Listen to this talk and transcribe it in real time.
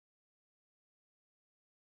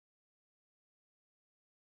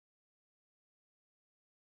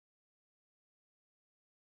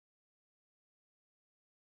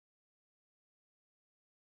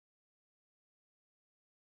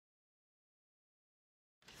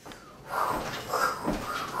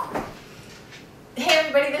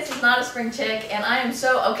a spring chick, and I am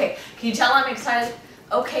so, okay, can you tell I'm excited?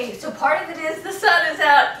 Okay, so part of it is the sun is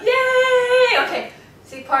out. Yay! Okay,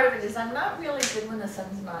 see, part of it is I'm not really good when the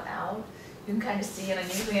sun's not out. You can kind of see it, and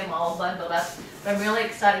usually I'm all bundled up. But I'm really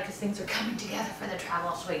excited because things are coming together for the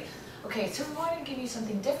travel suite. Okay, so we want to give you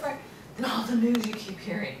something different than all the news you keep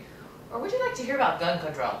hearing. Or would you like to hear about gun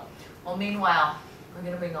control? Well, meanwhile, we're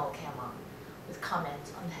going to bring Oldecam on with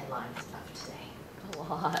comments on the headlines of today.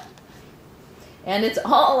 A lot. And it's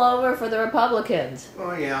all over for the Republicans.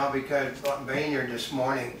 Well, yeah, because Boehner this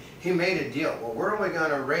morning, he made a deal. Well, we're only going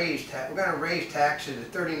to raise taxes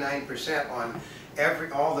to 39% on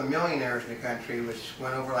all the millionaires in the country, which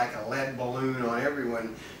went over like a lead balloon on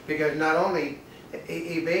everyone. Because not only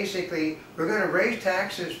he basically, we're going to raise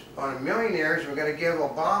taxes on millionaires. We're going to give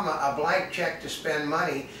Obama a blank check to spend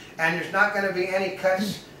money, and there's not going to be any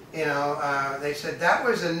cuts. You know, they said that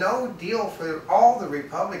was a no deal for all the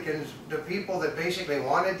Republicans, the people that basically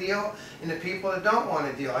want a deal and the people that don't want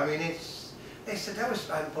a deal. I mean, they said that was,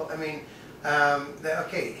 I mean,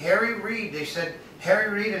 okay, Harry Reid, they said, Harry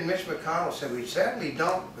Reid and Mitch McConnell said, we sadly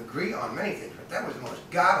don't agree on many things, but that was the most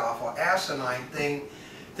god-awful, asinine thing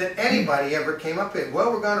that anybody ever came up with.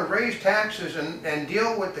 Well, we're going to raise taxes and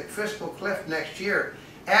deal with the fiscal cliff next year.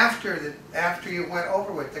 After you went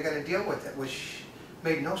over with, they're going to deal with it, which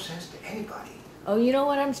made no sense to anybody. Oh, you know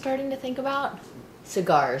what I'm starting to think about?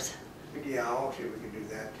 Cigars. Yeah, okay, we could do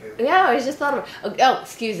that too. Yeah, I just thought of, oh,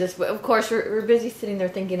 excuse us, but of course we're busy sitting there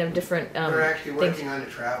thinking of different We're actually working things. on the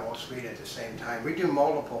travel suite at the same time. We have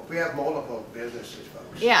multiple businesses,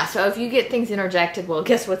 folks. Yeah, so if you get things interjected, well,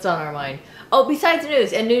 guess what's on our mind? Oh, besides the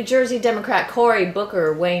news, and New Jersey Democrat Cory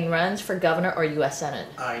Booker Wayne runs for governor or U.S. Senate.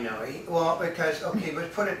 I know. Well, because, okay,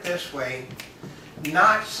 let's put it this way.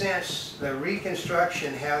 Not since the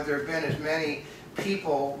Reconstruction have there been as many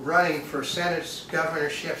people running for Senate's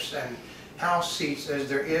governorships and House seats as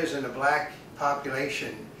there is in the black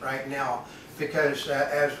population right now. Because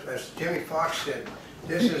as Jimmy Fox said,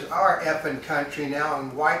 this is our effing country now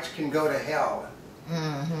and whites can go to hell.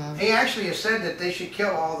 Mm-hmm. He actually has said that they should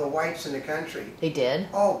kill all the whites in the country. He did?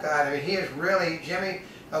 Oh God, I mean he is really, Jimmy,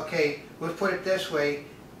 okay, let's put it this way.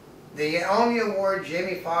 The only award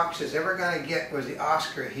Jamie Foxx is ever going to get was the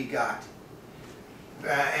Oscar he got.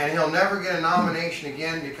 And he'll never get a nomination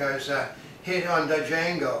again because he's on the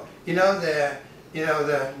Django. You know,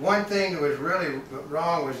 the one thing that was really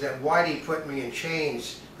wrong was that Whitey put me in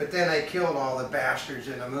chains, but then I killed all the bastards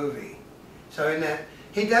in the movie. So in that,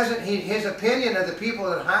 his opinion of the people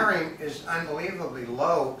that hire him is unbelievably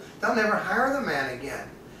low. They'll never hire the man again.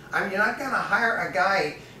 I mean, you're not going to hire a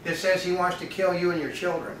guy that says he wants to kill you and your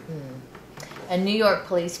children. And New York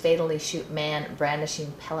police fatally shoot man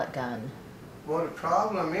brandishing pellet gun. Well, the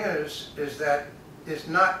problem is that it's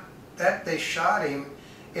not that they shot him,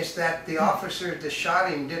 it's that the officers that shot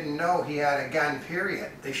him didn't know he had a gun,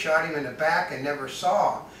 period. They shot him in the back and never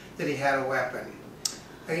saw that he had a weapon.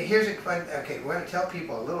 Okay, here's a fun, okay, we're going to tell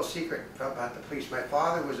people a little secret about the police. My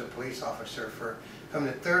father was a police officer from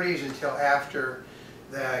the 30s until after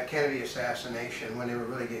the Kennedy assassination, when they were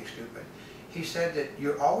really getting stupid. He said that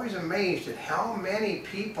you're always amazed at how many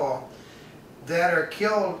people that are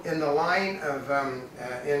killed in the line of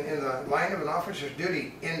an officer's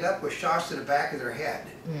duty end up with shots to the back of their head.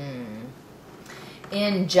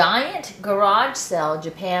 In giant garage sale,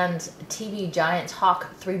 Japan's TV giants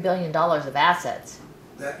hawk $3 billion of assets.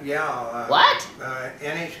 What?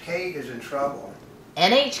 NHK is in trouble.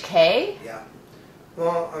 NHK? Yeah.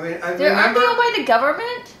 Well, I mean, aren't they owned by the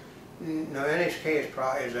government? No, NHK is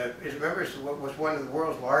probably was one of the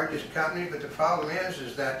world's largest companies, but the problem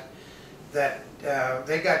is that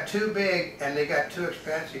they got too big and they got too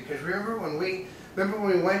expensive. Because remember when we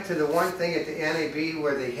went to the one thing at the NAB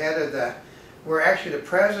where the head of where actually the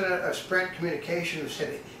president of Sprint Communications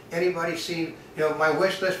said, anybody see, you know, my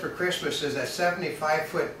wish list for Christmas is a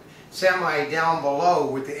 75-foot semi down below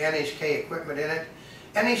with the NHK equipment in it.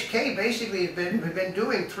 NHK basically has been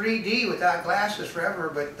doing 3D without glasses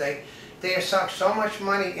forever, but they have sunk so much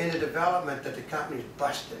money into development that the company's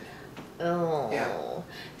busted. Oh. Yeah.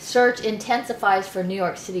 Search intensifies for New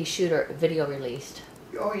York City shooter, video released.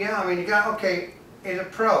 Oh yeah, I mean you got, okay, he's a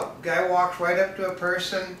pro. Guy walks right up to a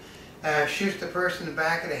person, shoots the person in the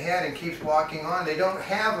back of the head and keeps walking on. They don't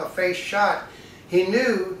have a face shot. He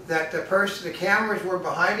knew that the cameras were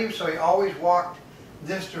behind him, so he always walked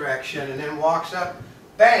this direction and then walks up,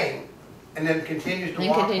 bang, and then continues to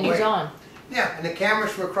walk away. And continues on. Yeah, and the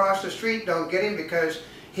cameras from across the street don't get him because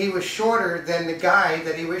he was shorter than the guy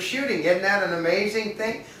that he was shooting. Isn't that an amazing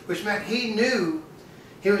thing? Which meant he knew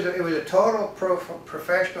it was a total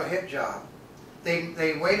professional hit job.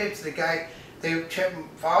 They waited to the guy. They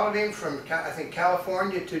followed him from, I think,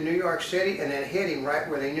 California to New York City and then hit him right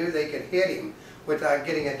where they knew they could hit him without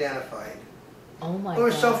getting identified. Oh my It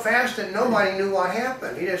was God. so fast that nobody knew what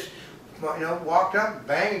happened. He just, walked up,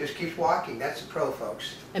 bang, and just keeps walking. That's a pro,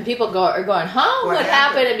 folks. And people are going, huh? What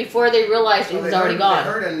happened? And before they realized he was already gone.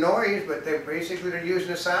 They heard a noise, but they're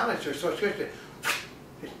using a silencer, so it's just,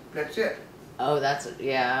 that's it. Oh, that's,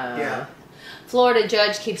 yeah. Yeah. Florida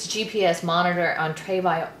judge keeps GPS monitor on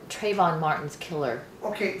Trayvon Martin's killer.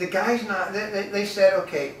 Okay, the guy's not, they said,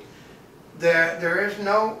 okay, there is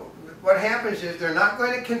no, what happens is they're not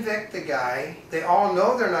going to convict the guy. They all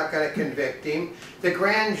know they're not going to convict him. The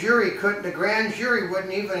grand jury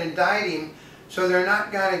wouldn't even indict him, so they're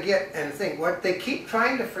not going to get anything. What they keep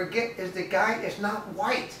trying to forget is the guy is not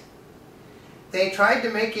white. They tried to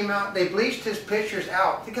make him out, they bleached his pictures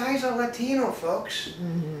out. The guy's a Latino, folks.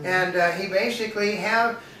 Mm-hmm. And he basically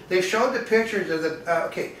they showed the pictures of the,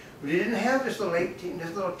 okay, we didn't have this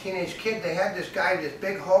little teenage kid. They had this guy, this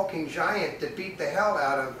big hulking giant that beat the hell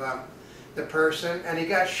out of the person, and he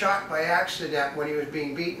got shot by accident when he was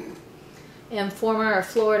being beaten. And former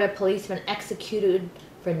Florida policeman executed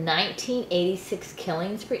for 1986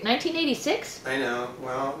 killings. 1986? I know.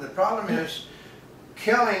 Well, the problem is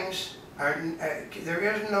killings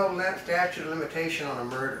there is no statute of limitation on a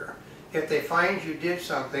murder. If they find you did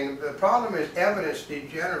something, the problem is evidence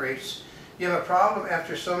degenerates. You have a problem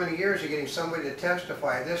after so many years of getting somebody to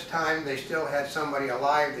testify. This time they still had somebody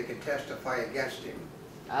alive that could testify against him.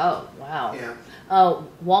 Oh, wow. Yeah. Oh,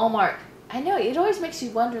 Walmart. I know, it always makes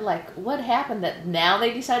you wonder, like, what happened that now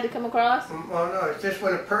they decided to come across? Well, no, it's just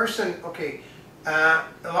when a person, okay, a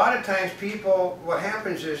lot of times people, what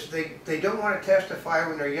happens is they don't want to testify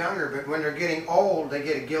when they're younger, but when they're getting old, they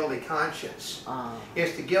get a guilty conscience.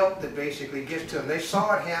 It's the guilt that basically gets to them. They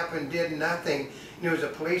saw it happen, did nothing, and it was a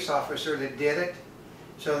police officer that did it.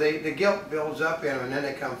 So the guilt builds up in them, and then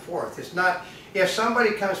they come forth. It's not, if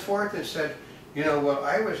somebody comes forth and said, well,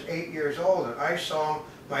 I was 8 years old, and I saw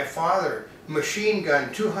my father machine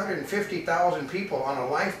gun 250,000 people on a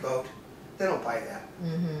lifeboat, they don't buy that.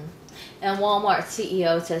 Mm-hmm. And Walmart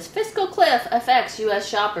CEO says fiscal cliff affects U.S.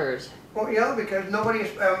 shoppers. Well, yeah, because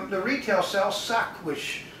the retail sales suck,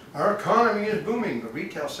 which our economy is booming, but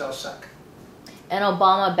retail sales suck. And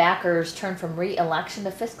Obama backers turn from re-election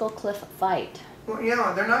to fiscal cliff fight. Well,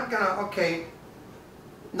 yeah, they're not going to, okay,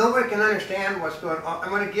 nobody can understand what's going on. I'm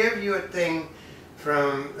going to give you a thing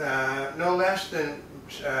from no less than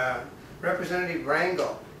Representative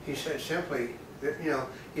Rangel. He said simply,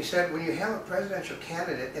 he said when you have a presidential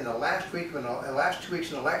candidate in the last 2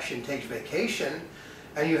 weeks an election takes vacation,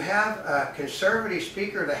 and you have a conservative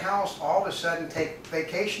Speaker of the House all of a sudden take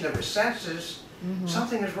vacation of his senses,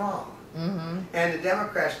 something is wrong. And the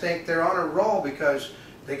Democrats think they're on a roll because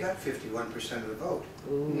they got 51% of the vote.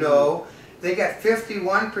 Ooh. No, they got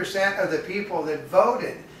 51% of the people that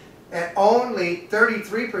voted, and only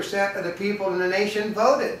 33% of the people in the nation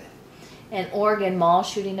voted. An Oregon mall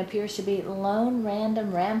shooting appears to be lone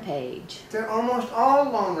random rampage. They're almost all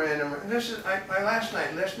lone random. I last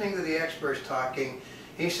night, listening to the experts talking,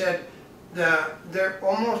 he said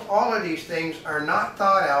almost all of these things are not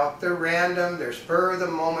thought out. They're random. They're spur of the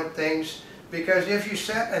moment things. Because if you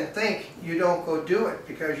sit and think, you don't go do it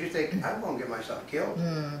because you think, I won't get myself killed.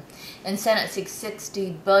 And Senate seeks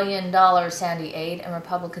 $60 billion Sandy aid, and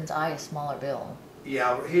Republicans eye a smaller bill.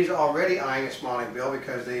 Yeah, he's already eyeing a smaller bill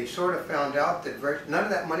because they sort of found out that none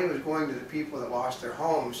of that money was going to the people that lost their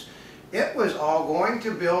homes. It was all going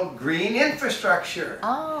to build green infrastructure.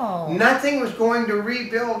 Oh. Nothing was going to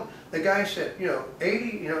rebuild. The guy said,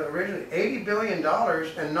 originally $80 billion,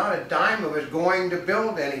 and not a dime of it is going to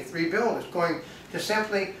rebuild. It's going to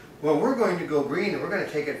simply, well, we're going to go green, and we're going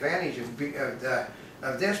to take advantage of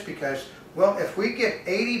this because, well, if we get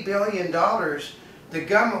 $80 billion, the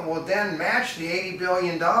government will then match the $80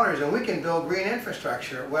 billion, and we can build green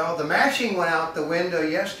infrastructure. Well, the matching went out the window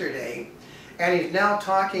yesterday, and he's now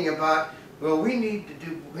talking about, well, we need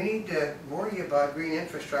to worry about green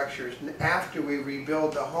infrastructures after we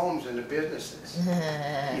rebuild the homes and the businesses.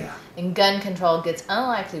 Yeah. And gun control gets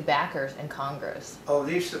unlikely backers in Congress. Oh,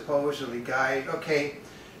 these supposedly guys. Okay,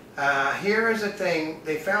 here is the thing.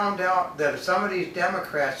 They found out that some of these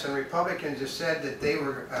Democrats and Republicans have said that they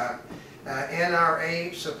were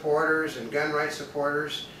NRA supporters and gun rights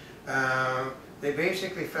supporters. They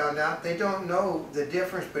basically found out they don't know the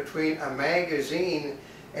difference between a magazine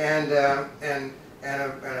and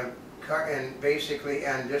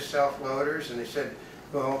just self-loaders, and they said,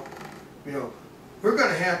 well, we're going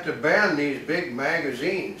to have to ban these big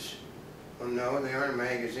magazines. Well, no, they aren't a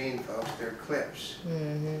magazine, folks. They're clips.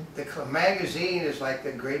 The magazine is like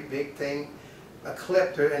the great big thing. a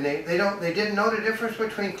clip, and they didn't know the difference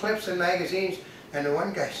between clips and magazines. And the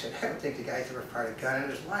one guy said, I don't think the guy's ever fired a gun in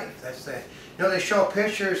his life. That's the, you know, they show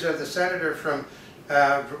pictures of the senator from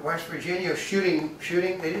West Virginia shooting.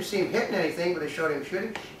 They didn't see him hitting anything, but they showed him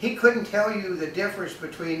shooting. He couldn't tell you the difference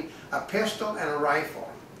between a pistol and a rifle.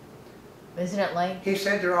 Isn't it like? He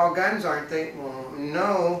said they're all guns, aren't they? Well,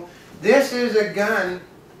 no. This is a gun.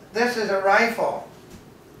 This is a rifle.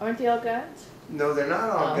 Aren't they all guns? No, they're not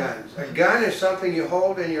all Oh. guns. A gun is something you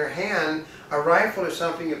hold in your hand. A rifle is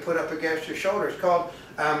something you put up against your shoulder. It's called,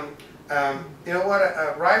 you know what?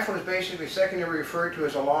 A rifle is basically secondly referred to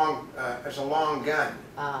as a long gun.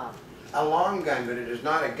 Ah. A long gun, but it is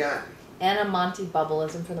not a gun. Anna Monty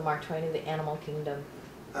Bubbleism from the Mark Twain of the Animal Kingdom.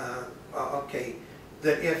 Okay.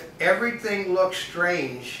 That if everything looks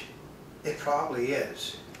strange, it probably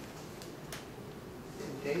is.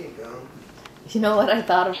 There you go. You know what I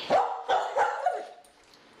thought of?